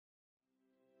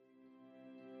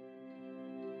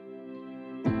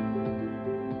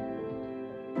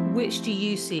which do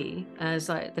you see as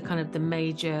like the kind of the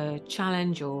major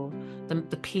challenge or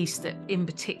the piece that in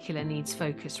particular needs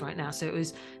focus right now? So it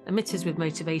was emitters with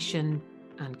motivation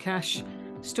and cash,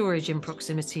 storage in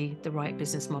proximity, the right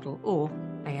business model, or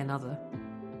another.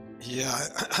 Yeah,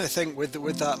 I think with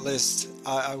that list,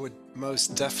 I would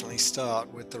most definitely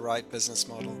start with the right business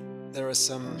model. There are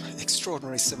some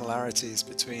extraordinary similarities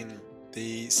between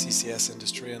the CCS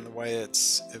industry and the way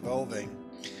it's evolving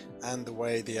and the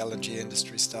way the LNG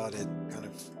industry started kind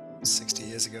of 60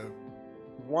 years ago.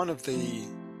 One of the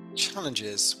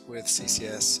challenges with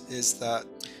CCS is that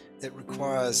it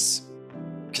requires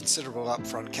considerable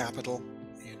upfront capital.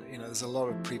 You know, there's a lot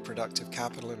of pre-productive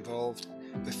capital involved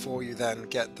before you then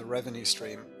get the revenue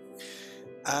stream.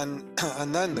 And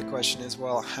then the question is,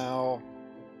 well, how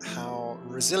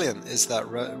resilient is that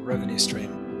revenue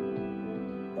stream?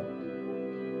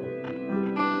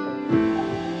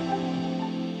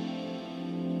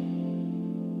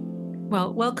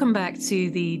 Well, welcome back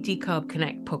to the Decarb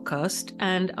Connect podcast,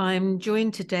 and I'm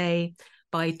joined today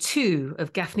by two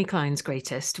of Gaffney Klein's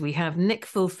greatest. We have Nick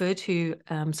Fulford, who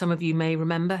some of you may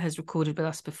remember has recorded with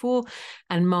us before,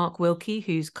 and Mark Wilkie,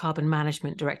 who's Carbon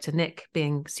Management Director, Nick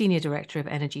being Senior Director of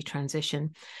Energy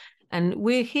Transition. And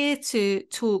we're here to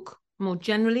talk more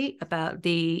generally about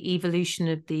the evolution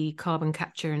of the carbon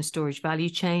capture and storage value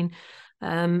chain,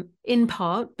 in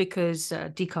part because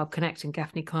Decarb Connect and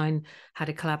Gaffney Klein had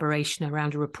a collaboration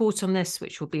around a report on this,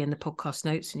 which will be in the podcast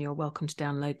notes, and you're welcome to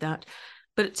download that.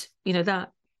 But, you know,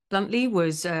 that bluntly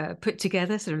was put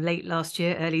together sort of late last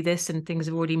year, early this, and things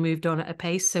have already moved on at a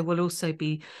pace. So we'll also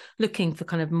be looking for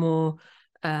kind of more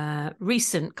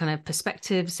recent kind of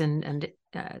perspectives and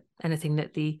anything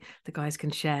that the guys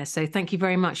can share. So thank you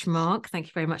very much, Mark. Thank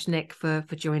you very much, Nick, for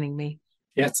joining me.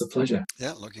 Yeah, it's a pleasure.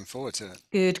 Yeah, looking forward to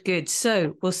it. Good.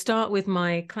 So we'll start with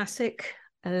my classic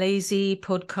lazy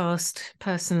podcast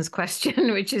person's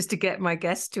question, which is to get my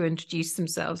guests to introduce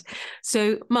themselves.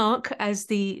 So Mark, as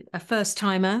the first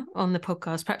timer on the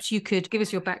podcast, perhaps you could give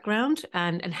us your background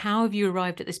and how have you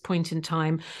arrived at this point in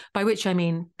time, by which I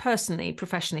mean personally,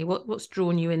 professionally, what's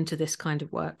drawn you into this kind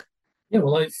of work? Yeah,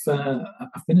 well,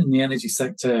 I've been in the energy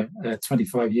sector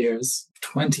 25 years,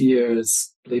 20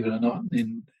 years, believe it or not,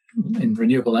 in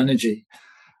renewable energy.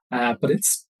 But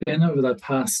it's been over the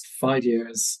past 5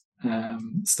 years,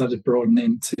 started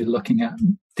broadening to looking at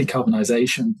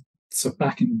decarbonisation. So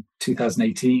back in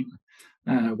 2018,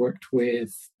 worked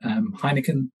with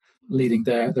Heineken, leading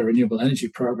their renewable energy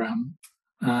program.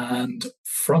 And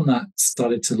from that,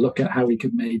 started to look at how we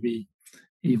could maybe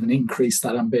even increase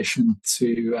that ambition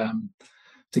to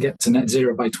get to net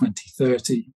zero by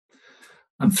 2030.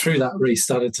 And through that, really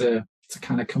started to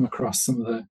kind of come across some of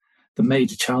the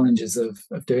major challenges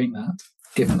of doing that,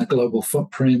 given the global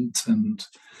footprint and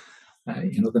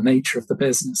the nature of the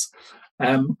business.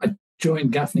 I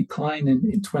joined Gaffney Klein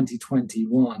in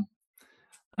 2021,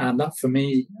 and that for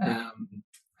me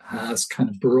has kind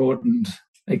of broadened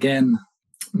again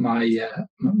my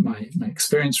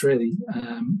experience really,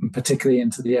 particularly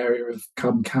into the area of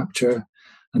carbon capture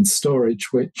and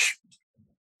storage, which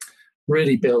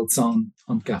really builds on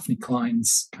Gaffney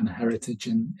Klein's kind of heritage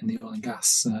in the oil and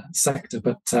gas sector.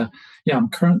 But I'm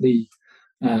currently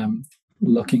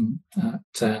looking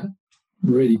at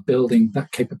really building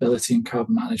that capability in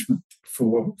carbon management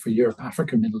for Europe,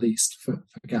 Africa, Middle East for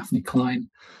Gaffney Klein.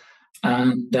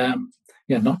 And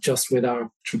not just with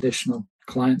our traditional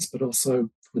clients, but also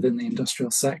within the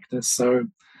industrial sector. So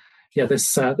this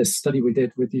study we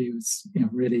did with you is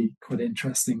really quite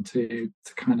interesting to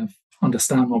kind of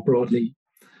understand more broadly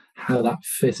how that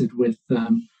fitted with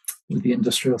the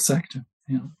industrial sector.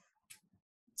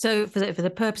 So for the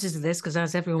purposes of this, because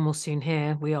as everyone will soon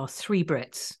hear, we are three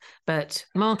Brits, but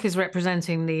Mark is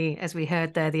representing as we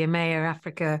heard there, the EMEA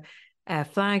Africa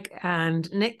flag,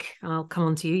 and Nick, I'll come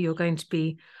on to you. You're going to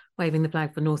be waving the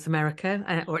flag for North America,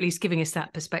 or at least giving us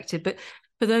that perspective. But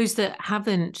for those that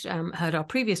haven't heard our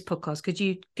previous podcast, could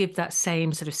you give that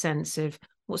same sort of sense of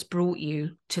what's brought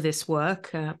you to this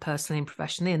work, personally and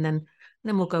professionally, and then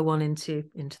we'll go on into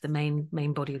the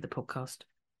main body of the podcast.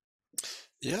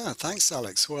 Yeah, thanks,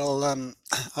 Alex. Well,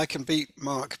 I can beat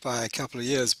Mark by a couple of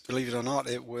years. Believe it or not,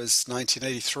 it was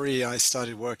 1983 I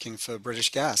started working for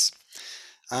British Gas.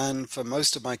 And for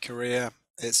most of my career,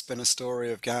 it's been a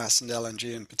story of gas and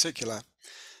LNG in particular.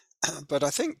 But I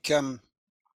think,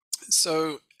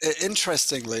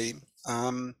 interestingly,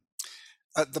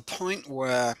 at the point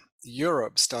where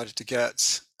Europe started to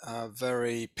get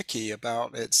very picky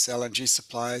about its LNG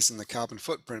supplies and the carbon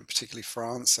footprint, particularly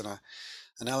France, and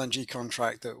an LNG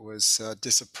contract that was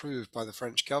disapproved by the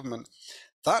French government,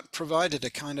 that provided a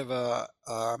kind of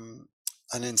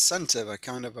an incentive, a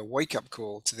kind of a wake-up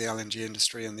call to the LNG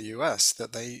industry in the US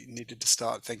that they needed to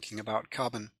start thinking about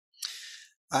carbon.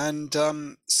 And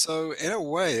so in a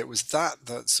way, it was that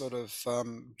that sort of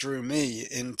drew me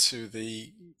into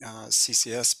the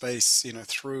CCS space,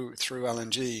 through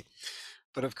LNG.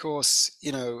 But of course,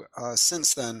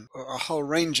 since then, a whole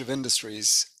range of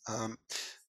industries,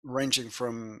 ranging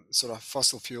from sort of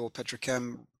fossil fuel,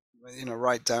 petrochem,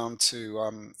 right down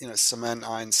to cement,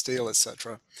 iron, steel,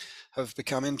 etc., have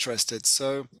become interested.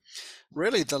 So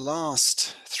really, the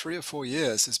last 3 or 4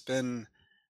 years has been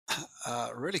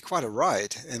really quite a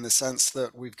ride, in the sense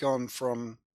that we've gone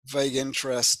from vague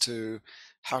interest to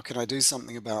how can I do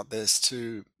something about this,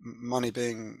 to money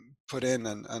being put in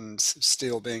and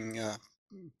steel being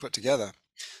put together.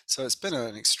 So it's been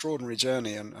an extraordinary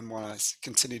journey, and one I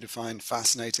continue to find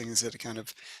fascinating as it kind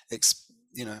of, it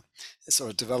sort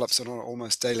of develops on an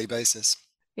almost daily basis.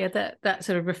 Yeah, that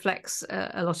sort of reflects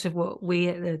a lot of what we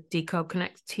at the Decarb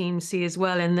Connect team see as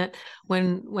well. In that,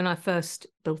 when I first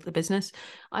built the business,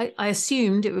 I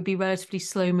assumed it would be relatively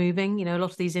slow moving. A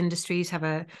lot of these industries have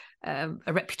a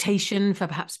reputation for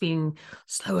perhaps being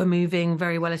slower moving,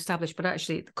 very well established. But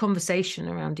actually, the conversation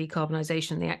around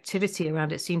decarbonisation, the activity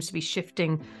around it, seems to be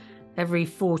shifting every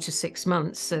 4 to 6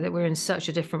 months, so that we're in such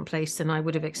a different place than I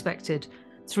would have expected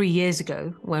 3 years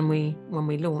ago when we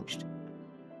launched.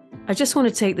 I just want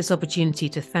to take this opportunity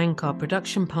to thank our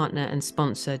production partner and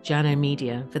sponsor, Jano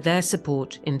Media, for their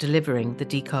support in delivering the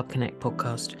Decarb Connect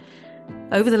podcast.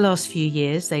 Over the last few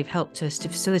years, they've helped us to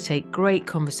facilitate great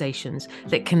conversations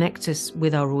that connect us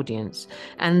with our audience,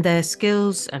 and their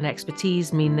skills and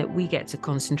expertise mean that we get to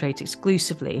concentrate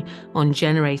exclusively on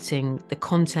generating the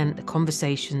content, the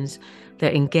conversations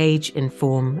that engage,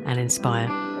 inform, and inspire.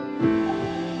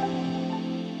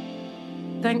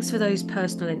 Thanks for those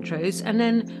personal intros. And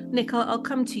then, Nick, I'll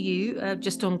come to you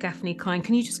just on Gaffney Klein.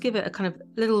 Can you just give it a kind of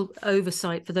little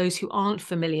oversight for those who aren't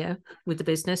familiar with the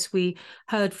business? We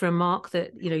heard from Mark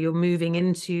that you're moving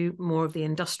into more of the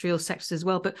industrial sectors as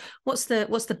well. But what's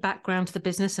the background to the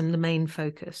business and the main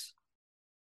focus?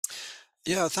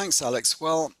 Yeah, thanks, Alex.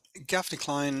 Well, Gaffney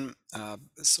Klein,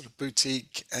 sort of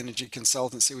boutique energy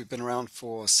consultancy. We've been around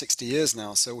for 60 years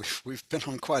now, so we've been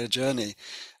on quite a journey.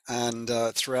 And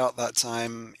throughout that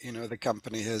time, the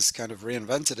company has kind of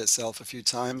reinvented itself a few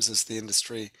times as the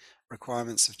industry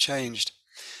requirements have changed.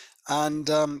 And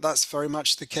that's very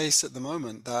much the case at the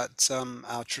moment, that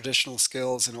our traditional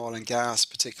skills in oil and gas,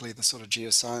 particularly the sort of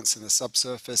geoscience and the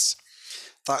subsurface,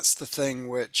 that's the thing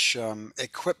which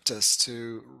equipped us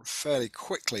to fairly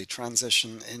quickly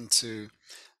transition into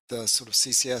the sort of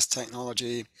CCS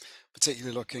technology,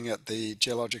 particularly looking at the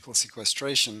geological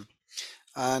sequestration.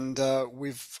 And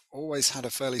we've always had a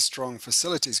fairly strong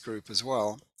facilities group as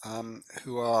well,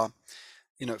 who are,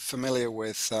 familiar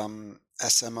with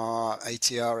SMR,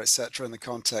 ATR, etc., in the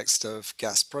context of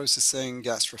gas processing,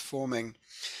 gas reforming.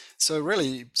 So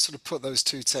really sort of put those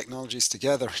two technologies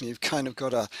together, and you've kind of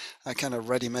got a kind of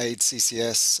ready-made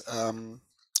CCS,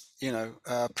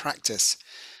 practice.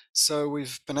 So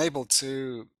we've been able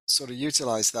to sort of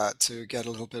utilize that to get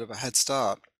a little bit of a head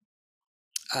start.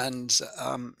 And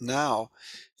now,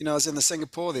 I was in the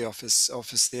Singapore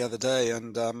office the other day,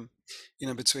 and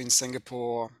between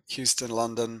Singapore, Houston,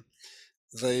 London,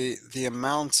 the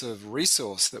amount of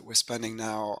resource that we're spending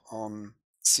now on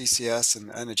CCS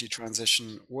and energy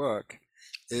transition work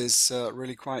is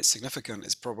really quite significant.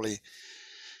 It's probably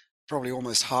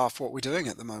almost half what we're doing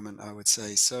at the moment, I would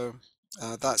say. So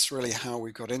that's really how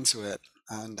we got into it,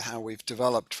 and how we've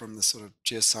developed from the sort of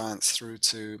geoscience through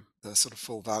to the sort of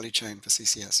full value chain for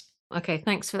CCS. Okay,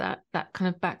 thanks for that kind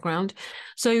of background.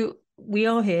 So we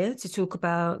are here to talk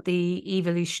about the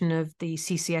evolution of the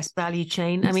CCS value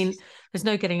chain. I mean, there's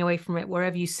no getting away from it.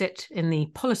 Wherever you sit in the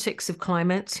politics of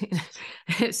climate,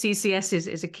 CCS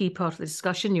is a key part of the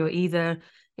discussion. You're either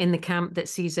in the camp that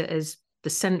sees it as the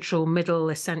central, middle,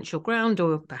 essential ground,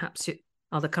 or perhaps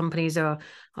other companies or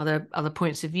other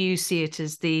points of view see it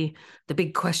as the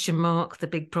big question mark, the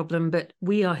big problem. But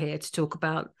we are here to talk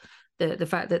about the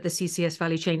fact that the CCS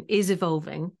value chain is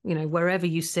evolving. Wherever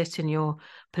you sit in your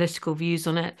political views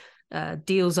on it,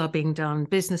 deals are being done,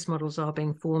 business models are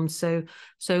being formed. So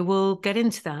we'll get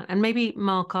into that. And maybe,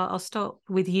 Mark, I'll start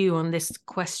with you on this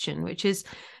question, which is,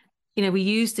 we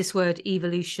use this word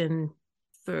evolution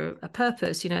for a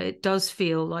purpose. It does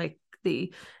feel like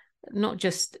not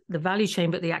just the value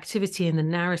chain, but the activity and the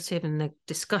narrative and the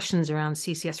discussions around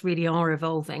CCS really are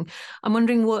evolving. I'm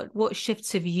wondering what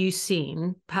shifts have you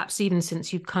seen, perhaps even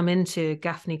since you've come into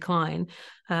Gaffney Klein,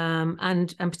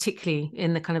 and particularly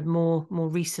in the kind of more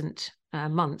recent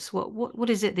months. What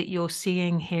is it that you're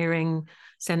seeing, hearing,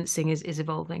 sensing is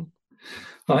evolving?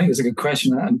 I think it's a good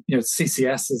question. And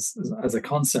CCS as a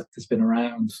concept has been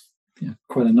around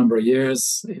quite a number of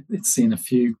years. It's seen a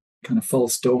few kind of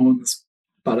false dawns,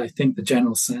 but I think the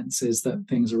general sense is that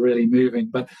things are really moving.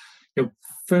 But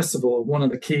first of all, one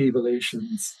of the key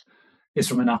evolutions is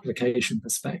from an application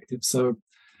perspective. So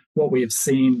what we have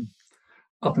seen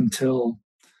up until,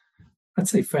 I'd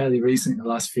say, fairly recently, the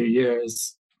last few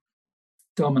years,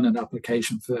 dominant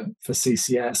application for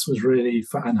CCS was really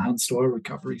for enhanced oil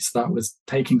recovery. So that was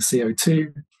taking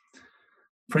CO2,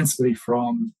 principally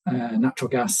from natural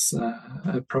gas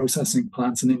processing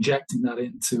plants, and injecting that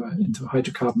into a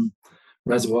hydrocarbon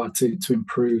reservoir to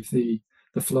improve the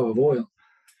flow of oil.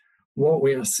 What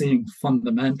we are seeing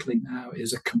fundamentally now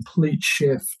is a complete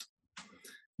shift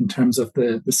in terms of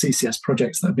the CCS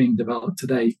projects that are being developed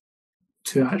today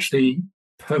to actually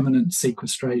permanent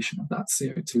sequestration of that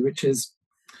CO2, which is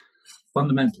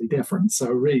fundamentally different. So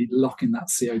really locking that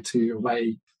CO2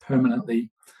 away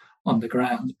permanently on the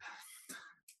ground.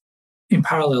 In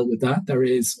parallel with that, there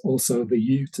is also the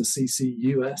U to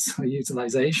CCUS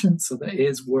utilization. So there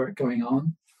is work going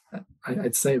on.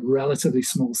 I'd say relatively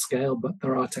small scale, but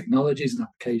there are technologies and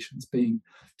applications being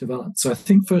developed. So I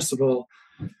think, first of all,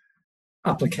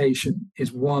 application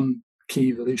is one key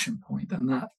evolution point, and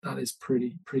that is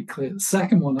pretty clear. The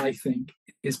second one, I think,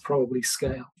 is probably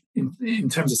scale. In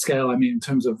terms of scale, I mean in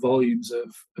terms of volumes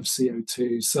of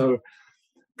CO2. So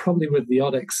probably with the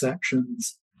odd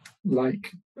exceptions,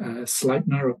 like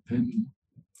Sleipner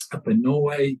up in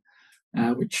Norway,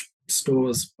 which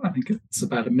stores, I think it's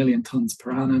about 1 million tons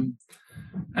per annum.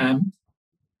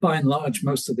 By and large,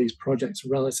 most of these projects are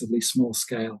relatively small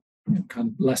scale, kind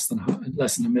of less than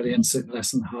 1 million, certainly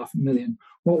less than 500,000.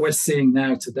 What we're seeing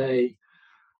now today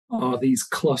are these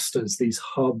clusters, these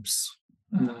hubs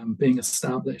being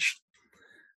established.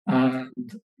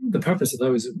 And the purpose of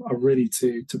those are really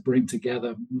to bring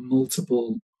together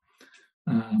multiple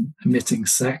emitting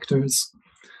sectors,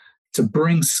 to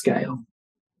bring scale,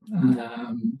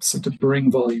 so to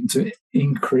bring volume, to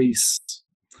increase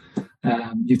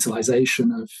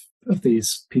utilization of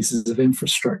these pieces of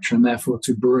infrastructure, and therefore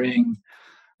to bring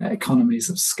economies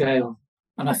of scale.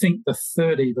 And I think the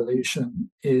third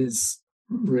evolution is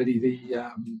really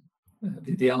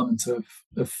the element of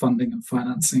funding and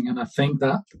financing. And I think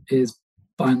that is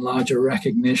by and large a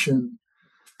recognition,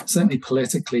 certainly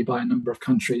politically by a number of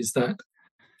countries, that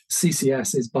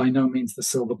CCS is by no means the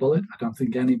silver bullet. I don't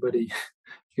think anybody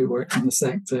who works in the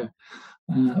sector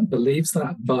believes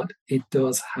that, but it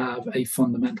does have a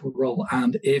fundamental role.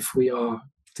 And if we are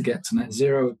to get to net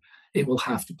zero, it will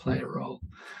have to play a role.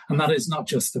 And that is not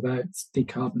just about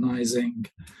decarbonizing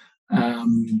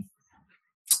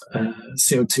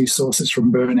CO2 sources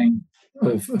from burning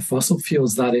of fossil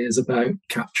fuels. That is about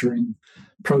capturing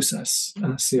process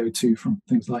CO2 from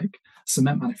things like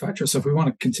cement manufacturers. So if we want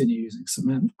to continue using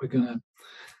cement, we're going to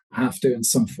have to, in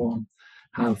some form,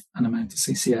 have an amount of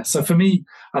CCS. So for me,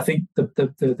 I think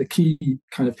the key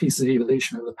kind of piece of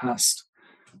evolution over the past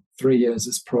 3 years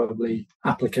is probably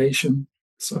application,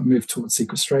 so move towards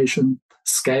sequestration,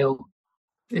 scale.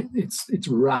 It's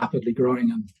rapidly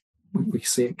growing, and we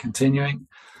see it continuing,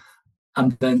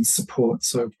 and then support,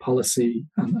 so policy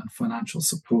and financial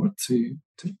support to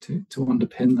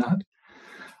underpin that.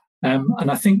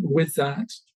 And I think with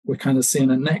that, we're kind of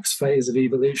seeing a next phase of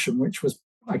evolution, which was,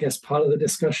 I guess, part of the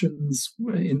discussions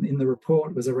in the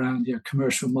report was around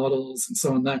commercial models and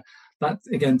so on. That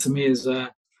again, to me, is an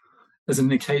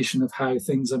indication of how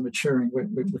things are maturing.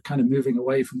 We're kind of moving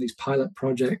away from these pilot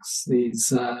projects, these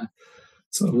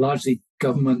sort of largely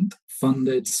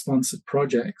government-funded, sponsored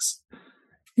projects,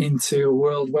 into a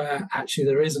world where actually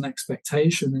there is an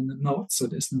expectation in the not so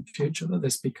distant future that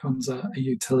this becomes a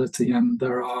utility, and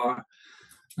there are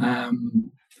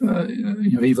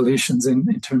evolutions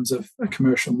in terms of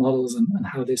commercial models and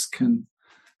how this can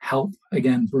help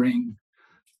again bring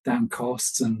down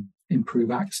costs and improve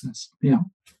access. Yeah.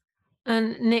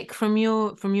 And Nick, from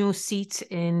your seat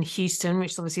in Houston,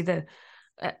 which is obviously the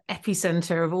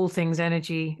epicenter of all things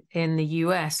energy in the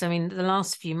US, I mean, the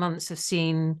last few months have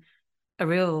seen a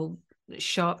real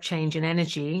sharp change in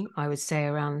energy, I would say,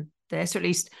 around this, or at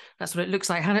least that's what it looks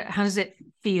like. How does it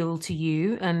feel to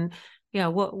you? And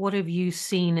what have you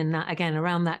seen in that, again,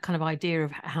 around that kind of idea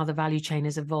of how the value chain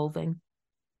is evolving?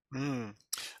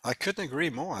 I couldn't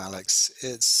agree more, Alex.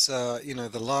 It's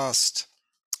the last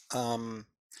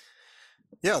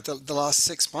the last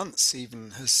 6 months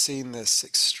even has seen this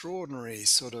extraordinary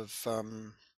sort of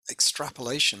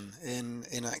extrapolation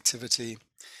in activity,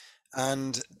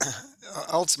 and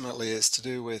ultimately it's to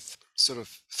do with sort of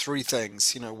three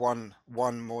things. One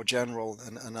more general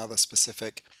and another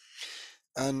specific.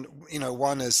 And,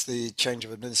 one is the change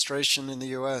of administration in the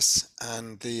US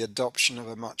and the adoption of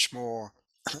a much more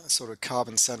sort of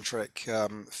carbon-centric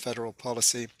federal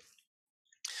policy.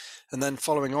 And then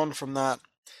following on from that,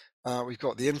 we've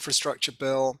got the infrastructure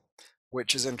bill,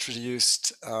 which has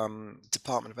introduced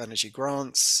Department of Energy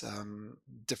grants,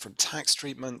 different tax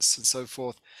treatments, and so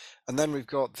forth. And then we've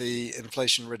got the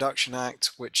Inflation Reduction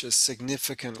Act, which has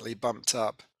significantly bumped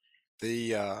up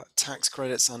the tax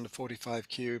credits under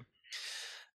 45Q.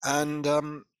 And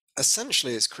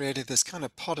essentially, it's created this kind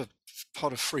of pot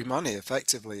of free money,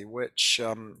 effectively, which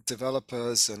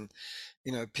developers and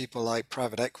people like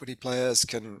private equity players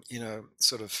can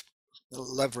sort of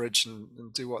leverage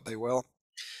and do what they will.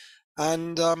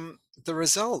 And the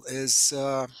result is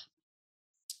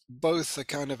both a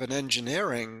kind of an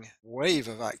engineering wave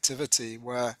of activity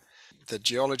where the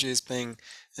geology is being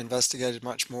investigated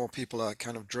much more. People are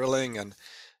kind of drilling and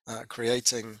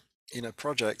creating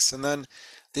projects. And then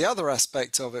the other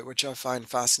aspect of it, which I find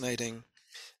fascinating,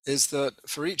 is that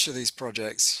for each of these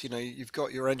projects, you've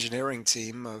got your engineering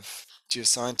team of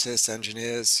geoscientists,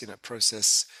 engineers,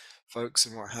 process folks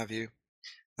and what have you.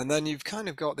 And then you've kind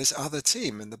of got this other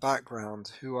team in the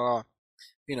background who are,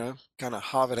 kind of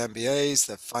Harvard MBAs,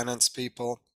 they're finance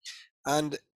people.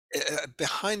 And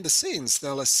behind the scenes,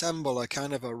 they'll assemble a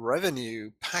kind of a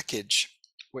revenue package,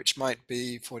 which might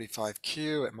be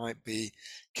 45Q, it might be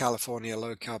California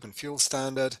low carbon fuel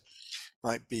standard,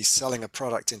 might be selling a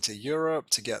product into Europe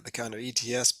to get the kind of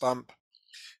ETS bump.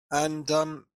 And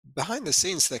behind the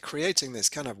scenes, they're creating this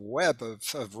kind of web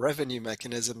of revenue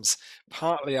mechanisms,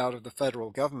 partly out of the federal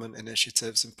government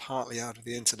initiatives and partly out of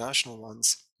the international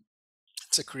ones,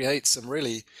 to create some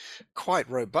really quite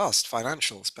robust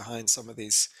financials behind some of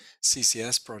these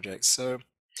CCS projects. So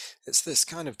it's this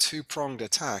kind of two-pronged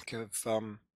attack of,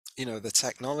 the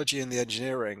technology and the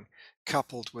engineering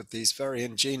coupled with these very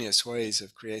ingenious ways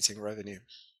of creating revenue.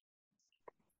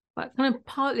 That kind of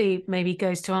partly maybe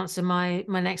goes to answer my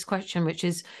next question, which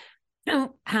is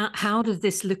how does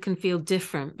this look and feel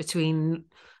different between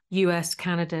US,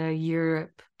 Canada,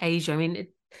 Europe, Asia? I mean,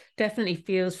 it definitely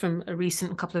feels from a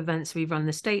recent couple of events we've run in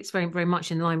the States, very, very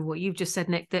much in line with what you've just said,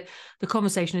 Nick, that the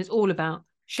conversation is all about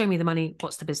show me the money,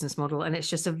 what's the business model? And it's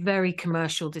just a very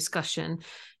commercial discussion.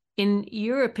 In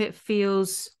Europe, it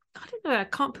feels, I don't know, I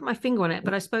can't put my finger on it,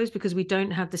 but I suppose because we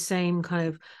don't have the same kind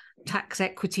of tax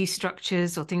equity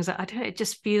structures or things like I don't know, it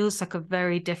just feels like a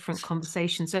very different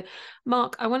conversation. So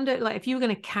Mark, I wonder, like, if you were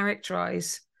going to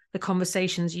characterize the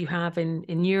conversations you have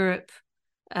in Europe,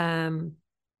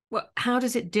 how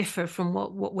does it differ from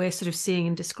what we're sort of seeing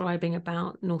and describing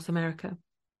about North America?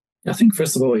 I think,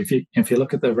 first of all, if you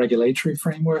look at the regulatory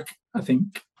framework, I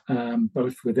think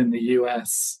both within the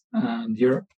US and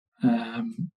Europe,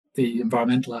 the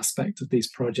environmental aspect of these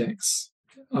projects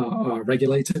are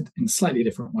regulated in slightly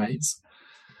different ways.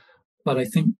 But I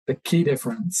think the key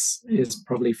difference is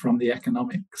probably from the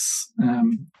economics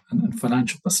and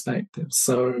financial perspective.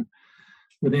 So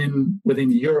within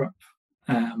Europe,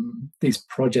 these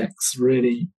projects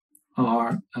really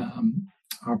are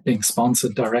being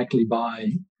sponsored directly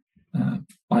by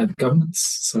the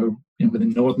governments. So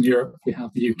within Northern Europe, we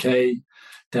have the UK,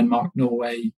 Denmark,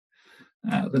 Norway,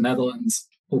 the Netherlands,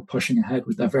 all pushing ahead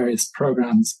with their various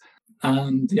programs.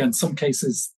 And in some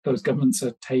cases, those governments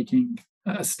are taking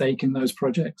a stake in those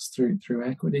projects through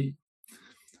equity,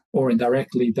 or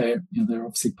indirectly, they're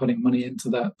obviously putting money into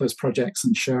those projects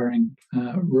and sharing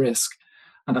risk.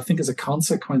 And I think as a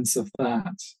consequence of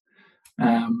that,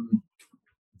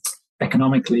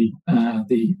 economically,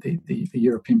 the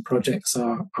European projects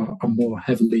are more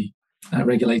heavily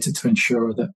regulated to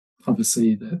ensure that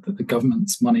obviously the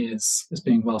government's money is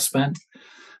being well spent.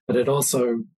 But it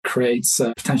also creates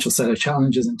a potential set of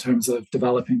challenges in terms of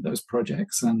developing those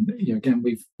projects. And again,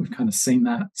 we've kind of seen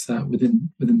that within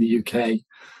the UK in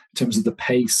terms of the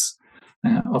pace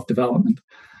of development.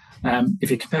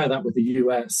 If you compare that with the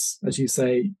US, as you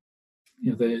say,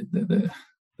 the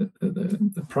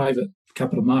private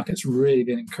capital markets really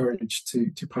been encouraged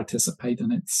to participate,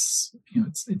 and it's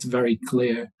very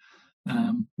clear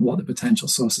what the potential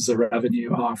sources of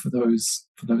revenue are for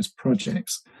those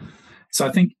projects. So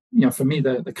I think for me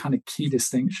the kind of key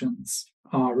distinctions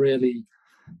are really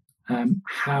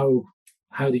how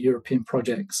the European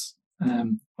projects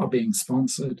are being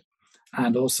sponsored,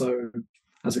 and also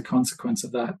as a consequence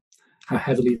of that, how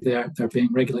heavily they're being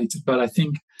regulated. But I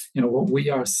think what we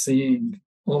are seeing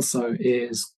also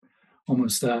is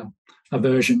almost a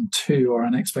version 2, or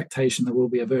an expectation there will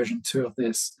be a version 2 of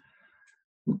this,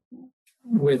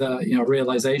 with a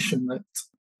realization that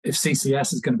if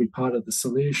CCS is going to be part of the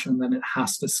solution, then it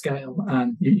has to scale,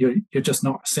 and you're just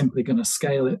not simply going to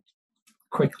scale it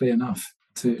quickly enough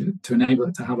to enable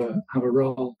it to have a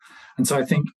role. And so I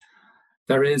think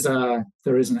there is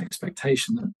an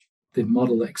expectation that the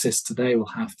model that exists today will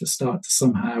have to start to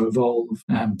somehow evolve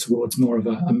towards more of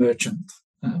a merchant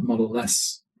model,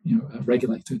 less a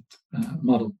regulated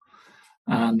model.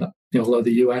 And although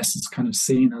the US is kind of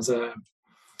seen as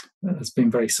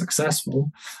being very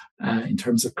successful in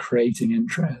terms of creating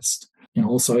interest,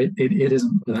 also it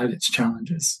isn't without its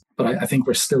challenges. But I think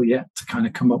we're still yet to kind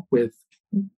of come up with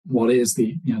what is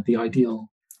the ideal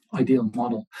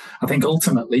model. I think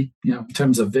ultimately, in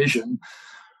terms of vision,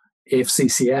 if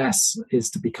CCS is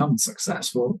to become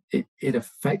successful, it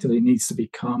effectively needs to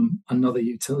become another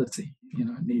utility.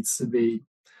 It needs to be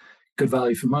good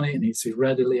value for money. It needs to be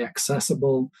readily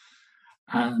accessible,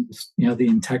 and the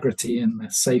integrity and the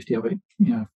safety of it,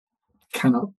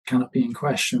 cannot be in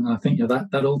question. And I think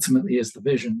that ultimately is the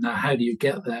vision. Now, how do you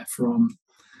get there from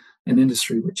an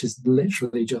industry which is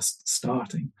literally just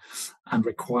starting and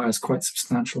requires quite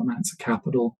substantial amounts of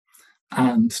capital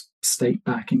and state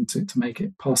backing to make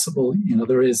it possible?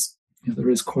 There is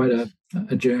quite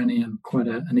a journey and quite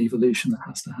an evolution that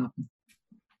has to happen.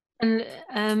 And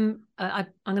I'm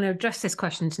going to address this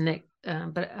question to Nick,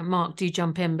 but Mark, do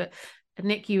jump in. But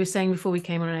Nick, you were saying before we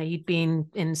came on air, you'd been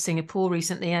in Singapore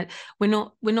recently. We're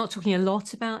not talking a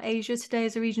lot about Asia today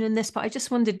as a region in this, but I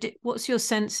just wondered, what's your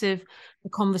sense of the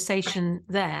conversation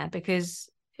there? Because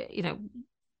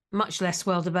much less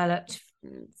well developed,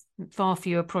 far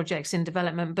fewer projects in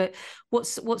development. But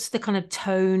what's the kind of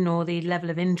tone or the level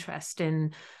of interest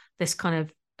in this kind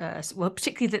of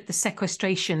particularly the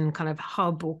sequestration kind of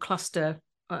hub or cluster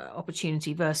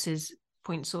opportunity versus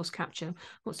point source capture?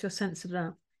 What's your sense of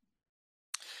that?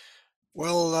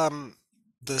 Well,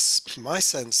 my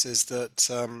sense is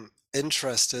that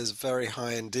interest is very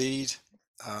high indeed.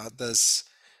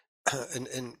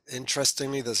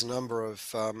 Interestingly, there's a number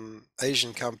of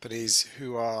Asian companies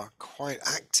who are quite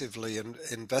actively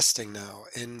investing now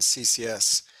in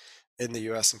CCS in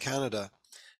the US and Canada,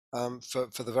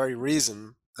 for the very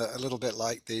reason, a little bit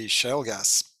like the shale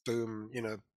gas boom,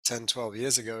 10, 12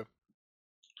 years ago.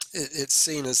 It's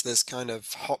seen as this kind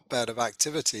of hotbed of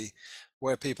activity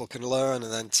where people can learn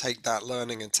and then take that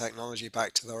learning and technology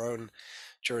back to their own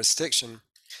jurisdiction.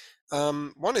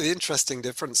 One of the interesting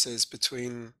differences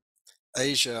between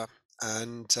Asia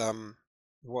and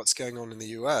what's going on in the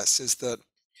US is that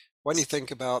when you think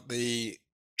about the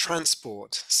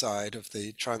transport side of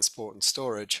the transport and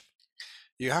storage,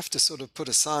 you have to sort of put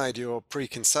aside your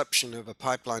preconception of a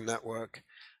pipeline network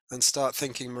and start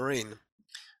thinking marine.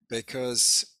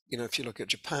 Because, if you look at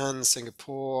Japan,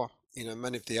 Singapore,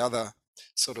 many of the other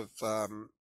sort of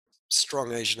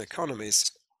strong Asian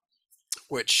economies,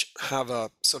 which have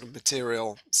a sort of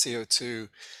material CO2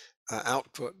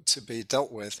 output to be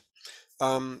dealt with,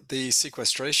 the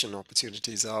sequestration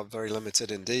opportunities are very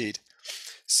limited indeed.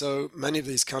 So many of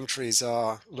these countries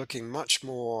are looking much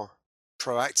more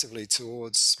proactively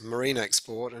towards marine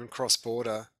export and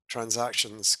cross-border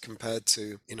transactions compared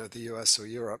to the US or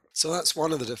Europe. So that's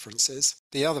one of the differences.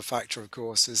 The other factor, of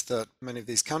course, is that many of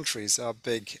these countries are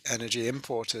big energy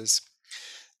importers,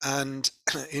 and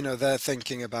they're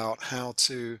thinking about how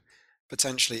to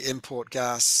potentially import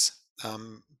gas,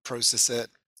 process it,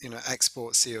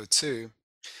 export CO2.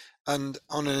 And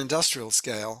on an industrial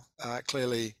scale,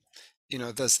 clearly,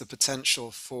 there's the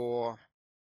potential for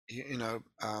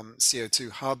CO2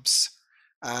 hubs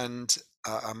and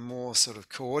a more sort of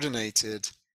coordinated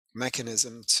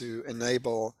mechanism to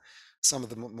enable some of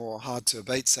the more hard to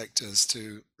abate sectors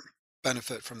to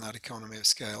benefit from that economy of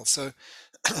scale. So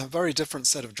a very different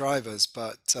set of drivers,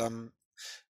 but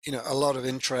a lot of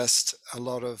interest, a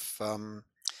lot of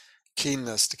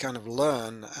keenness to kind of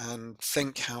learn and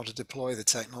think how to deploy the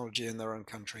technology in their own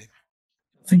country.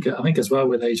 I think as well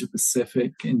with Asia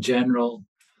Pacific in general,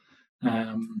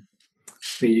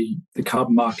 the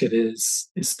carbon market is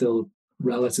still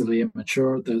relatively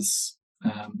immature.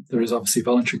 There is obviously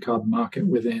voluntary carbon market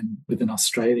within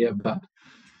Australia, but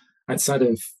outside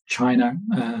of China,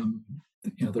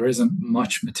 there isn't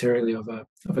much materially of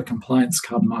a compliance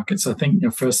carbon market. So I think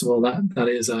first of all that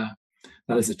is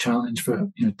a challenge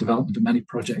for development of many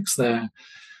projects there.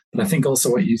 But I think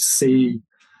also what you see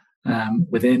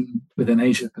within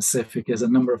Asia Pacific is a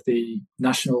number of the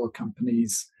national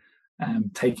companies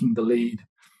taking the lead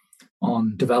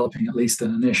on developing at least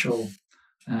an initial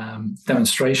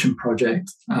demonstration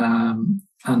project, and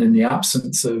in the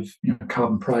absence of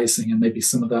carbon pricing and maybe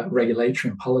some of that regulatory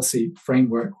and policy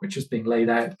framework which is being laid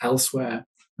out elsewhere,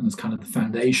 and is kind of the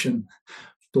foundation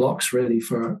blocks really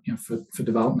for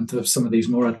development of some of these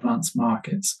more advanced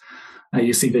markets.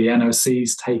 You see the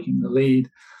NOCs taking the lead,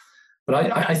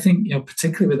 But I think,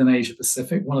 particularly within Asia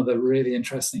Pacific, one of the really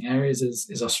interesting areas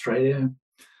is Australia.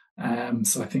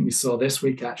 So I think we saw this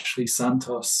week actually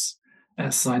Santos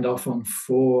signed off on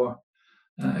 4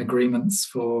 agreements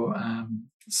for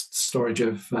storage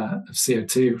of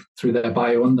CO2 through their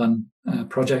Bayu-Undan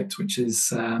project, which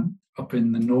is up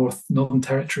in the Northern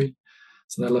Territory.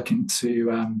 So they're looking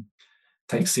to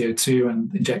take CO2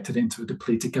 and inject it into a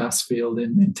depleted gas field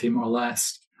in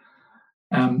Timor-Leste.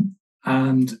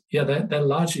 And yeah, they're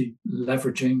largely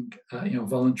leveraging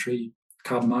voluntary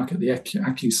carbon market, the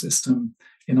ACCU system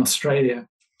in Australia.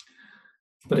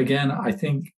 But again, I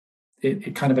think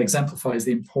it kind of exemplifies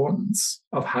the importance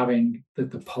of having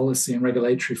the policy and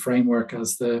regulatory framework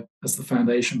as the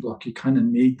foundation block. You kind of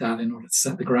need that in order to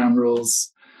set the ground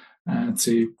rules,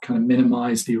 to kind of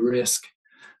minimize the risk,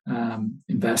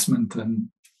 investment, and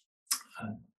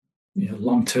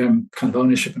long-term kind of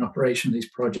ownership and operation of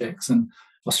these projects. And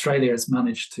Australia has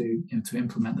managed to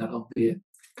implement that, albeit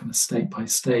kind of state by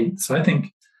state. So I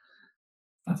think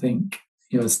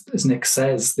as Nick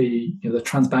says, the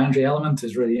transboundary element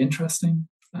is really interesting,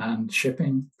 and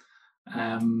shipping,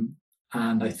 and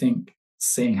I think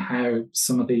seeing how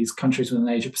some of these countries within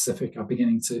Asia Pacific are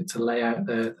beginning to lay out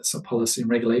the sort of policy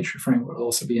and regulatory framework will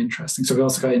also be interesting. So we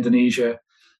also got Indonesia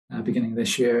beginning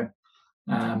this year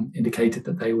indicated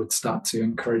that they would start to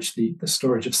encourage the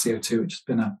storage of CO2, which has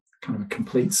been a kind of a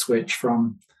complete switch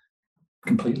from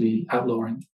completely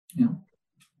outlawing.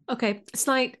 Okay,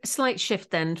 slight shift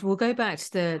then. We'll go back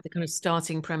to the kind of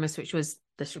starting premise, which was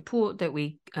this report that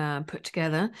we put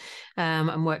together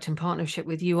and worked in partnership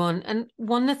with you on. And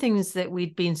one of the things that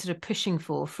we'd been sort of pushing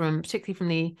for, particularly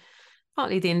from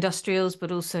partly the industrials,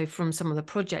 but also from some of the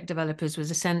project developers,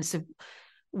 was a sense of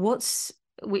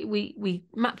we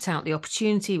mapped out the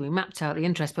opportunity, we mapped out the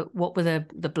interest, but what were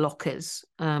the blockers,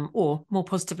 or more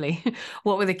positively,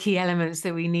 what were the key elements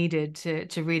that we needed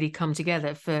to really come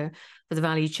together for the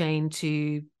value chain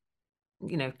to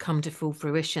come to full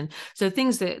fruition? So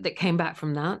things that came back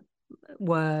from that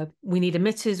were, we need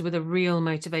emitters with a real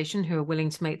motivation who are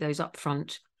willing to make those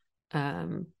upfront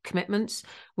commitments.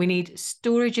 We need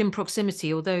storage in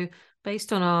proximity, although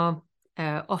based on our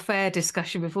off-air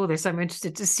discussion before this, I'm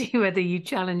interested to see whether you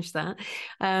challenge that.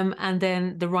 And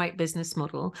then the right business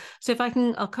model. So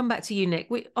I'll come back to you, Nick.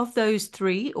 Of those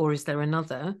 3, or is there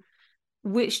another,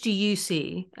 which do you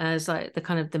see as like the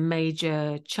kind of the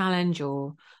major challenge,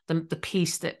 or the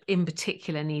piece that in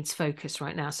particular needs focus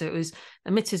right now? So it was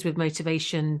emitters with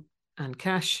motivation and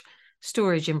cash,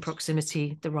 storage in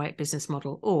proximity, the right business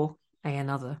model, or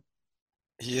another.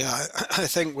 Yeah, I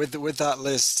think with that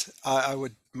list, I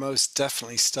would most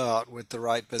definitely start with the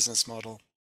right business model.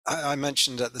 I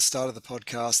mentioned at the start of the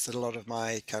podcast that a lot of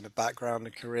my kind of background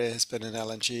and career has been in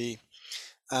LNG,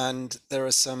 and there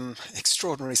are some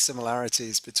extraordinary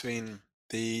similarities between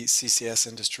the CCS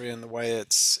industry and the way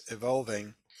it's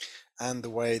evolving and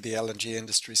the way the LNG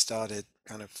industry started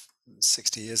kind of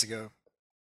 60 years ago.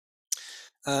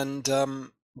 And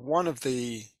one of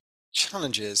the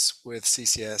challenges with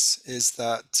CCS is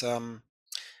that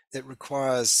it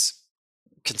requires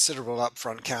considerable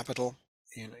upfront capital.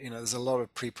 There's a lot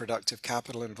of pre-productive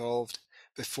capital involved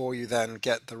before you then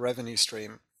get the revenue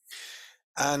stream.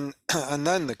 And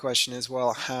then the question is,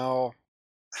 well, how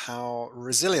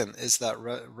resilient is that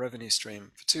revenue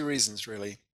stream? For 2 reasons,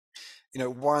 really.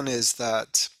 One is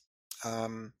that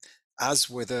as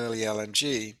with early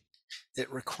LNG, it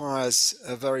requires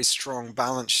a very strong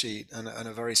balance sheet and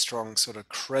a very strong sort of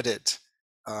credit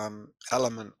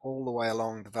element all the way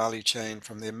along the value chain,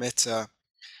 from the emitter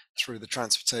through the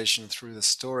transportation, through the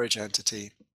storage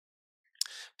entity,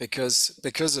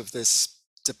 because of this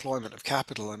deployment of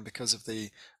capital and because of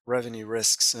the revenue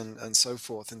risks and so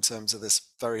forth in terms of this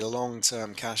very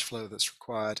long-term cash flow that's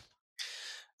required.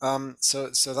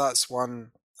 So that's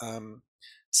one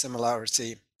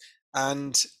similarity.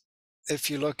 And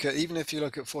even if you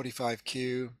look at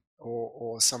 45Q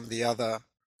or some of the other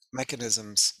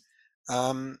mechanisms,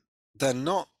 they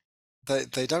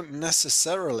don't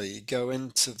necessarily go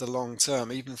into the long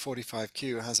term. Even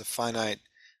 45Q has a finite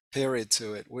period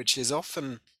to it, which is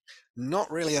often not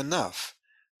really enough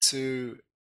to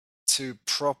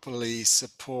properly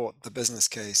support the business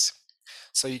case.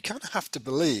 So you kind of have to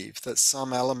believe that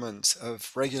some element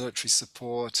of regulatory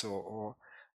support or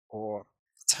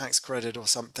tax credit or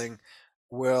something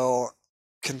will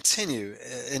continue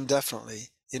indefinitely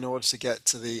in order to get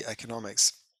to the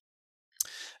economics.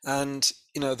 And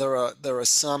there are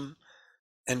some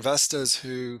investors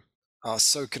who are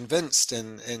so convinced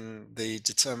in the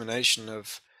determination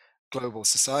of global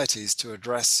societies to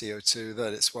address CO2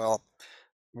 that it's, well,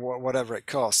 whatever it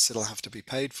costs, it'll have to be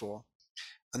paid for.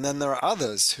 And then there are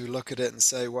others who look at it and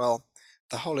say, well,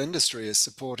 the whole industry is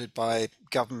supported by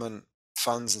government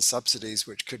funds and subsidies,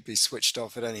 which could be switched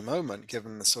off at any moment,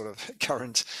 given the sort of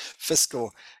current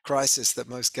fiscal crisis that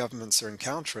most governments are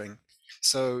encountering.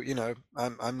 So,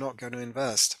 I'm not going to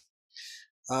invest.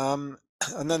 And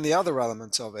then the other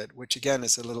element of it, which again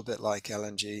is a little bit like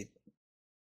LNG,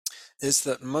 is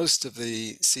that most of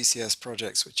the CCS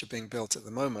projects which are being built at the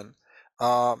moment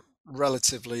are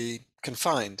relatively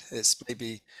confined. It's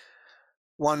maybe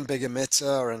one big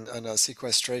emitter and a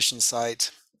sequestration site.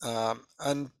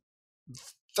 And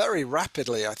very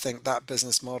rapidly, I think that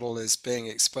business model is being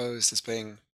exposed as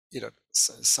being,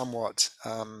 somewhat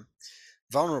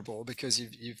vulnerable, because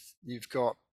you've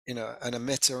got, an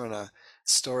emitter and a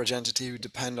storage entity who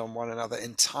depend on one another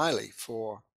entirely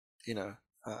for,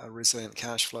 a resilient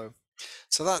cash flow.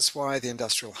 So that's why the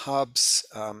industrial hubs,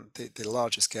 the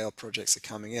larger scale projects are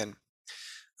coming in.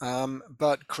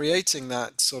 But creating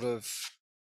that sort of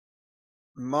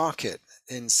market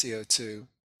in CO2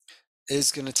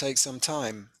 is going to take some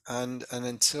time. And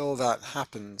until that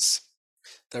happens,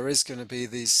 there is going to be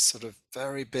these sort of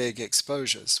very big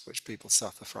exposures which people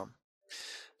suffer from.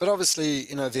 But obviously,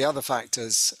 the other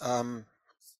factors, are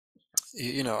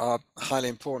highly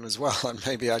important as well. And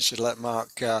maybe I should let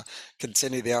Mark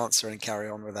continue the answer and carry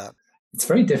on with that. It's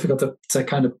very difficult to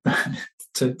kind of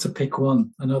to pick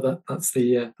one. I know that's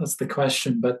the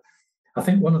question, but I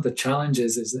think one of the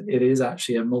challenges is that it is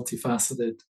actually a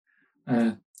multifaceted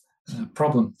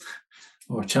problem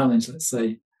or challenge, let's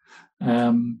say.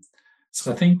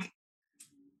 So I think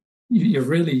you're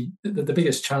really, the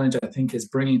biggest challenge, I think, is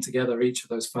bringing together each of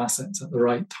those facets at the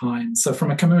right time. So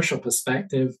from a commercial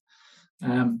perspective,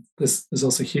 there's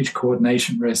also huge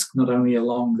coordination risk, not only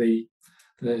along the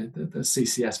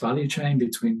CCS value chain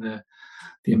between the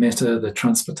emitter, the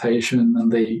transportation,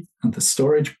 and the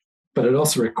storage, but it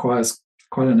also requires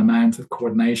quite an amount of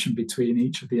coordination between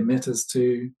each of the emitters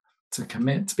to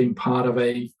commit to being part of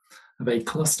a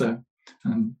cluster,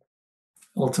 and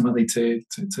ultimately to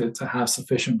have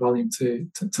sufficient volume to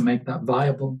make that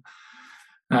viable.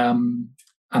 And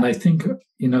I think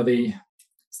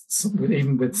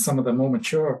even with some of the more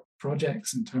mature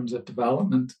projects in terms of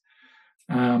development,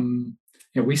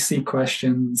 we see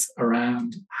questions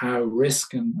around how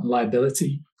risk and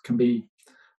liability can be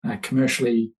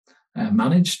commercially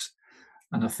managed.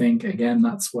 And I think, again,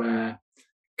 that's where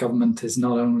government is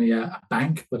not only a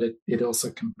bank, but it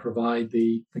also can provide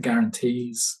the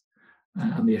guarantees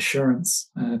and the assurance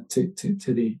to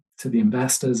the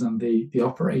investors and the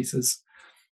operators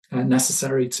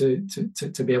necessary to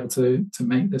be able to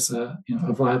make this a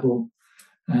viable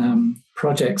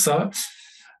project. So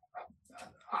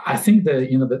I think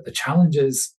the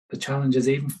challenges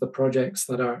even for the projects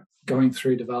that are going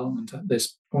through development at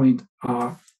this point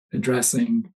are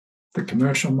addressing the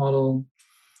commercial model,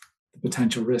 the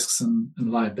potential risks and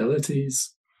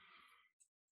liabilities,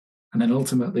 and then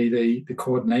ultimately the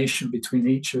coordination between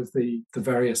each of the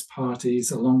various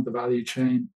parties along the value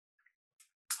chain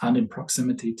and in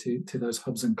proximity to those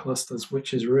hubs and clusters,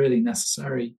 which is really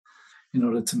necessary in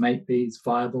order to make these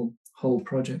viable whole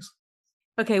projects.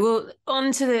 Okay, well,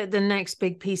 on to the next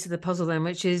big piece of the puzzle then,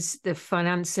 which is the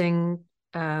financing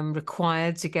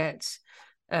required to get,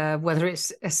 whether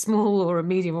it's a small or a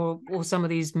medium or some of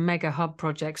these mega hub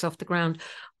projects off the ground.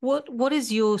 What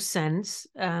is your sense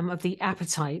of the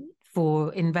appetite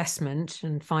for investment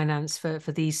and finance for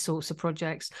these sorts of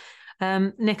projects?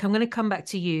 Nick, I'm going to come back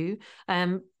to you.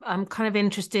 I'm kind of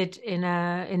interested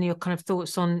in your kind of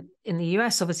thoughts on, in the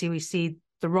US, obviously we see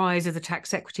the rise of the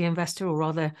tax equity investor, or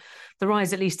rather the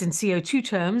rise, at least in CO2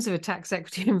 terms, of a tax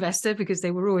equity investor, because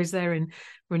they were always there in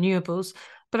renewables.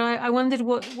 But I wondered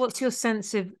what's your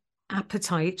sense of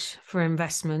appetite for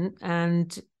investment,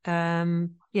 and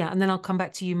and then I'll come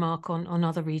back to you, Mark, on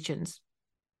other regions.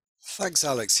 Thanks,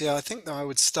 Alex. Yeah, I think that I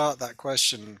would start that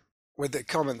question with the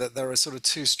comment that there are sort of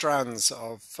two strands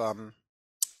of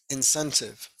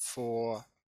incentive for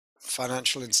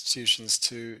financial institutions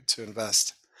to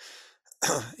invest.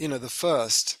 The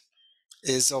first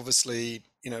is obviously,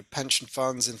 pension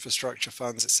funds, infrastructure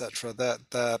funds, etc.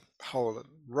 Their whole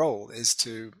role is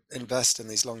to invest in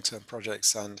these long-term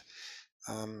projects and,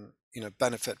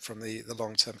 benefit from the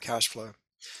long-term cash flow.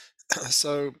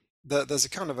 So there's a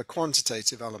kind of a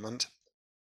quantitative element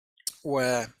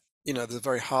where, there's a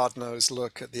very hard-nosed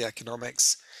look at the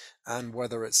economics and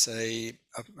whether it's an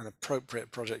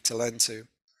appropriate project to lend to.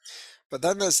 But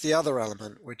then there's the other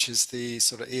element, which is the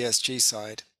sort of ESG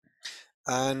side.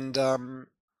 And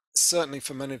certainly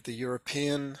for many of the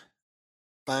European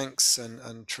banks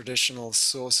and traditional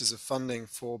sources of funding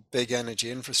for big energy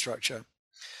infrastructure,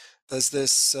 there's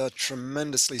this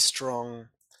tremendously strong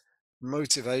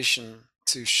motivation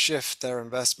to shift their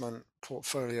investment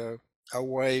portfolio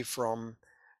away from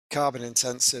carbon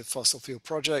intensive fossil fuel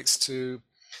projects to,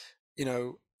 you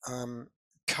know,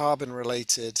 carbon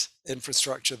related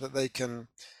infrastructure that they can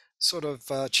sort of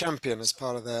champion as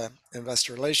part of their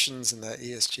investor relations and their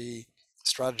ESG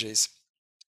strategies.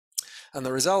 And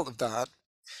the result of that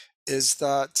is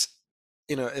that,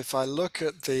 if I look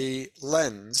at the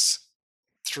lens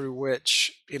through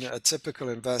which, a typical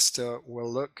investor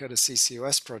will look at a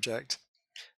CCUS project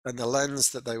and the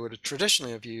lens that they would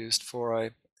traditionally have used for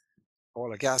a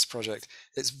oil or gas project,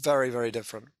 it's very, very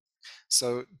different.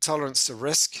 So tolerance to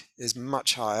risk is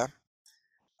much higher.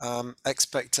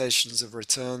 Expectations of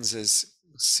returns is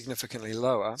significantly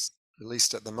lower, at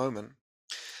least at the moment.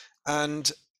 And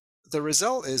the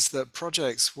result is that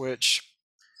projects which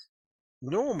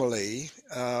normally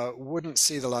wouldn't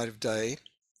see the light of day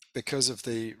because of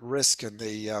the risk and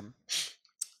the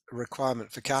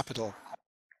requirement for capital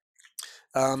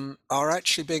are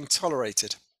actually being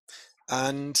tolerated.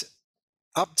 And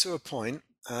up to a point,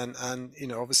 and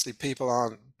obviously people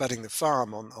aren't betting the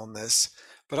farm on this,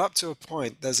 but up to a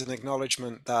point, there's an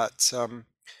acknowledgement that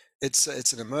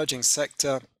it's an emerging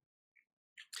sector.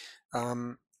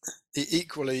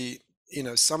 Equally,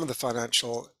 some of the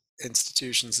financial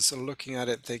institutions are sort of looking at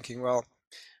it thinking, well,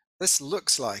 this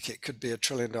looks like it could be $1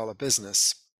 trillion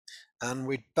business, and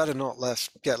we'd better not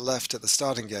get left at the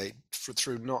starting gate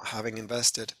through not having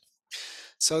invested.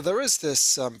 So there is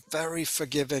this very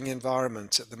forgiving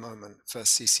environment at the moment for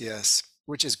CCS,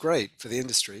 which is great for the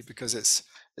industry because it's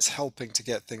helping to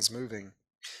get things moving.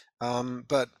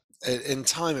 But in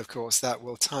time, of course, that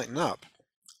will tighten up,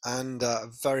 and a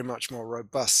very much more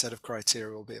robust set of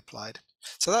criteria will be applied.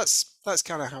 So that's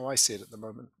kind of how I see it at the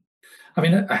moment. I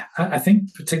mean, I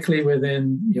think particularly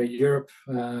within Europe,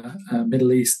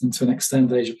 Middle East, and to an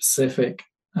extent Asia Pacific,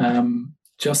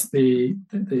 just the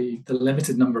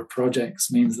limited number of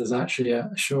projects means there's actually a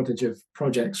shortage of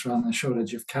projects rather than a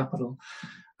shortage of capital.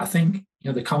 I think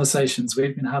the conversations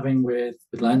we've been having with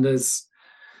lenders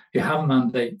who have a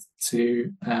mandate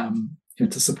to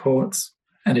support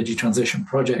energy transition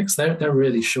projects, they're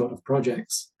really short of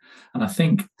projects, and I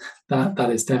think that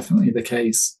is definitely the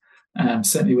case,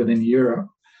 certainly within Europe.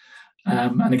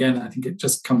 And again, I think it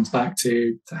just comes back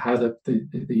to how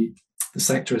the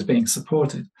sector is being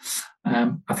supported.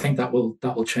 I think that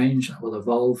will change, that will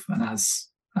evolve, and as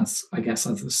I guess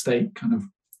as the state kind of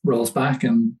rolls back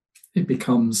and it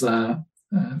becomes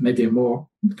maybe a more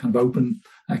kind of open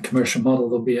commercial model,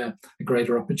 there'll be a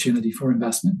greater opportunity for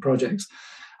investment projects.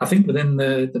 I think within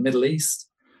the Middle East,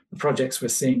 the projects we're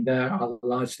seeing there are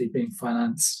largely being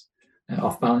financed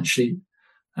off balance sheet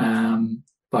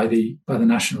by the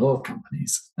national oil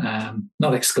companies,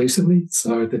 not exclusively.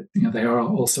 So that they are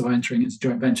also entering into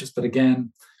joint ventures, but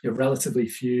again, relatively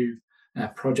few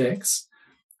projects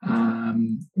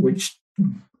which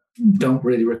don't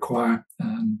really require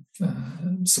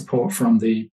support from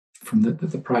the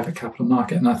private capital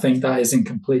market. And I think that is in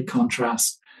complete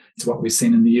contrast to what we've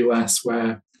seen in the US,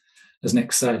 where, as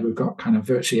Nick said, we've got kind of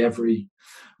virtually every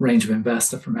range of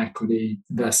investor, from equity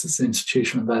investors,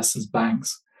 institutional investors,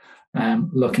 banks,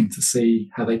 looking to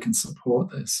see how they can support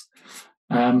this.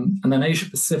 And then Asia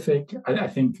Pacific, I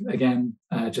think, again,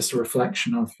 just a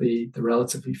reflection of the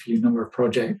relatively few number of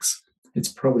projects. It's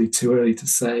probably too early to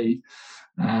say,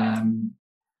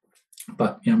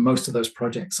 but most of those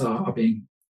projects are being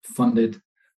funded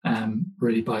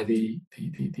really by the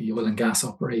oil and gas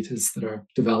operators that are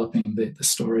developing the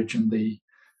storage and the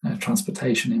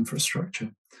transportation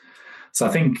infrastructure. So I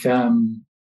think,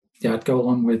 I'd go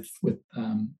along with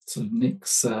sort of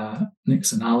Nick's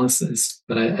analysis,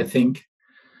 but I think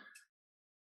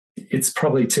it's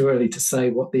probably too early to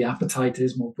say what the appetite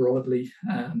is more broadly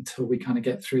until we kind of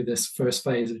get through this first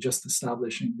phase of just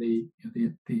establishing the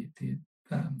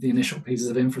initial pieces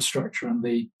of infrastructure and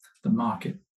the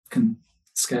market can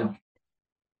scale.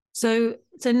 So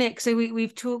Nick,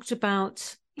 we've talked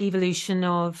about evolution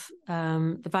of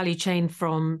the value chain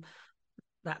from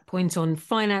that point on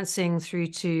financing through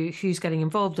to who's getting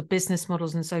involved, the business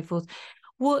models and so forth.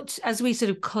 What, as we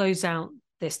sort of close out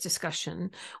this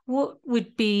discussion, what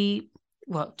would be,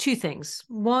 well, two things.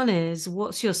 One is,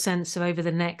 what's your sense of over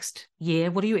the next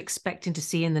year? What are you expecting to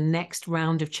see in the next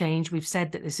round of change? We've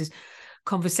said that this is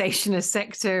conversation, a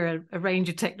sector, a range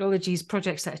of technologies,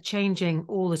 projects that are changing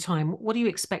all the time. What do you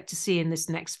expect to see in this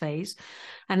next phase?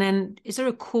 And then is there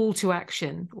a call to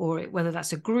action, or whether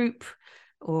that's a group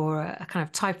or a kind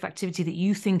of type of activity that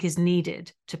you think is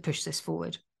needed to push this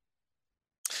forward?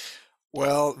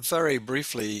 Well, very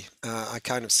briefly, I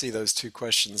kind of see those two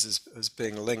questions as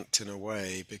being linked in a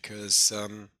way, because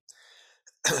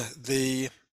the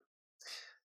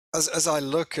as I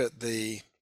look at the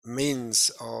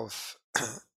means of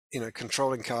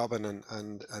controlling carbon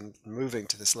and moving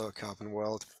to this lower carbon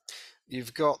world,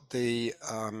 you've got the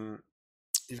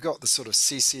sort of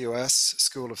CCUS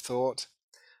school of thought,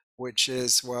 which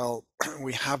is, well,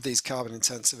 we have these carbon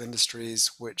intensive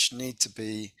industries which need to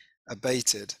be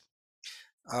abated.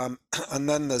 And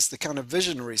then there's the kind of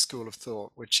visionary school of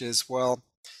thought, which is, well,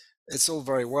 it's all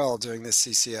very well doing this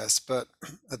CCS, but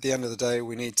at the end of the day,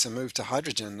 we need to move to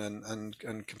hydrogen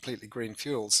and completely green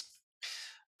fuels.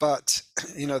 But,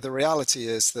 the reality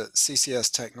is that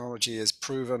CCS technology is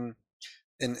proven.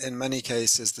 In many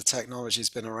cases, the technology has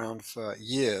been around for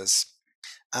years,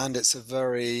 and it's a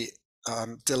very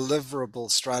deliverable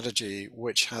strategy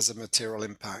which has a material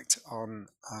impact on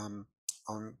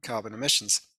carbon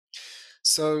emissions.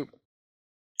 So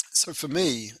for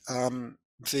me,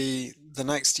 the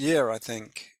next year, I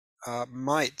think,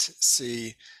 might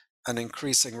see an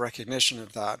increasing recognition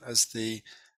of that as the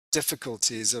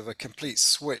difficulties of a complete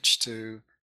switch to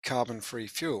carbon-free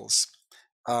fuels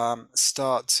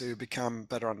start to become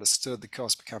better understood, the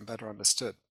costs become better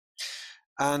understood.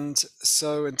 And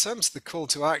so in terms of the call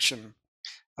to action,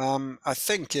 I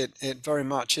think it very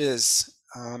much is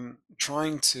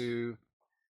trying to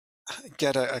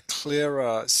get a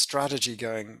clearer strategy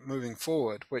going moving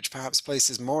forward, which perhaps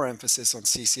places more emphasis on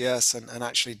CCS and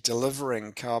actually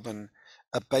delivering carbon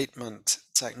abatement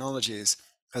technologies,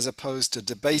 as opposed to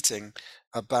debating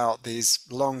about these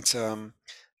long-term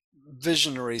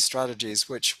visionary strategies,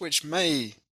 which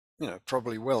may,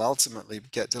 probably will ultimately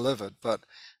get delivered, but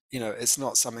it's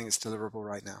not something that's deliverable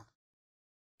right now.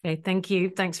 Okay, thank you.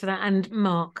 Thanks for that. And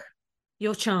Mark,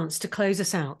 your chance to close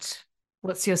us out.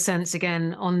 What's your sense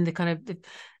again on the kind of,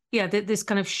 this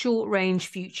kind of short range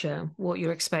future, what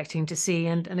you're expecting to see,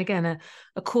 and again,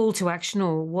 a call to action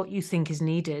or what you think is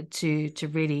needed to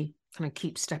really kind of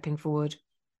keep stepping forward?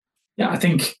 Yeah, I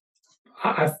think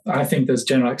there's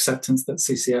general acceptance that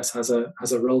CCS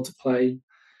has a role to play.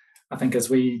 I think, as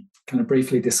we kind of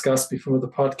briefly discussed before the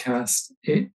podcast,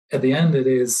 at the end it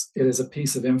is a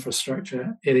piece of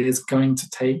infrastructure. It is going to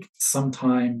take some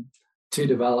time to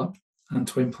develop and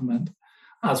to implement,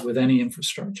 as with any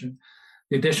infrastructure.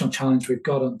 The additional challenge we've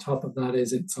got on top of that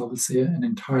is it's obviously an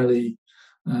entirely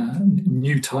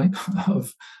new type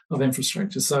of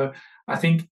infrastructure. So I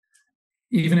think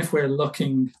even if we're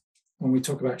looking, when we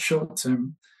talk about short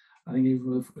term, I think if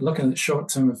we're looking at the short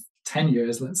term of 10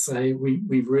 years, let's say, we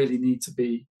really need to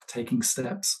be taking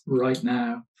steps right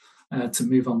now to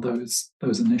move on those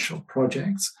initial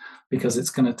projects, because it's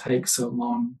going to take so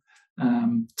long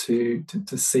to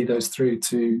see those through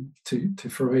to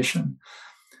fruition.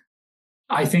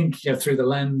 I think through the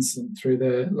lens and through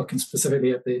the looking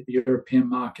specifically at the European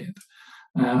market,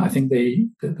 I think the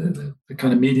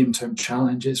kind of medium-term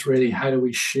challenge is really how do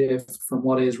we shift from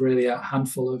what is really a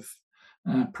handful of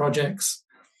projects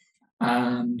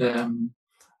and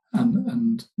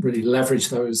really leverage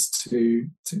those to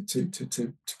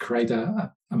create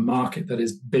a market that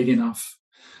is big enough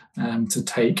to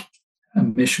take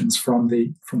emissions from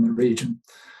the region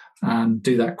and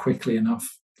do that quickly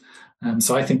enough.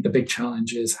 So I think the big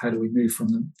challenge is how do we move from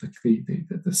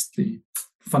the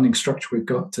funding structure we've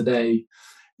got today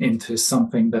into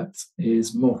something that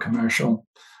is more commercial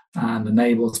and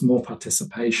enables more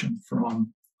participation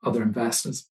from other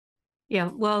investors.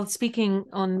 Yeah, well, speaking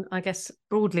on, I guess,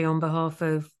 broadly on behalf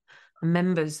of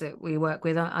members that we work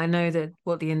with, I know that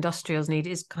what the industrials need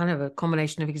is kind of a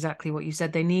combination of exactly what you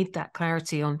said. They need that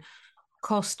clarity on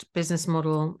cost, business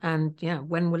model, and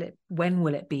when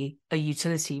will it be a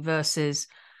utility versus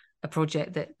a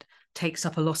project that takes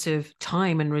up a lot of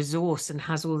time and resource and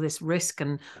has all this risk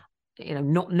and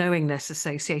not knowingness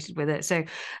associated with it. So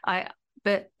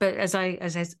but as I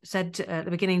said at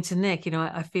the beginning to Nick,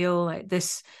 I feel like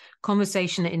this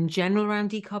conversation in general around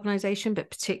decarbonisation,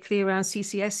 but particularly around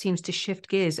CCS, seems to shift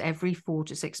gears every 4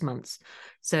 to 6 months.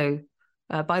 So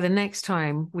by the next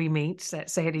time we meet,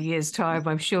 let's say in a year's time,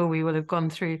 I'm sure we will have gone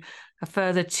through a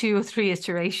further 2 or 3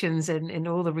 iterations in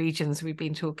all the regions we've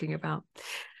been talking about.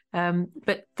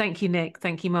 But thank you, Nick.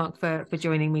 Thank you, Mark, for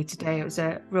joining me today. It was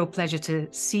a real pleasure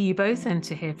to see you both and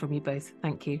to hear from you both.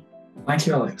 Thank you. Thank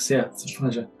you, Alex. Yeah, it's a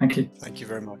pleasure. Thank you. Thank you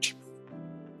very much.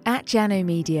 At Jano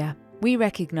Media, we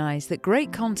recognise that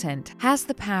great content has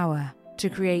the power to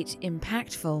create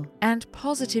impactful and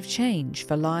positive change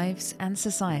for lives and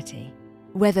society.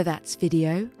 Whether that's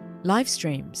video, live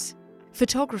streams,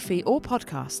 photography or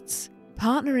podcasts,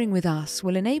 partnering with us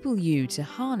will enable you to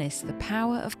harness the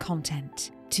power of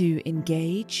content to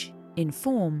engage,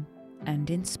 inform and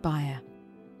inspire.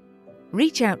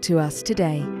 Reach out to us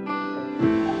today.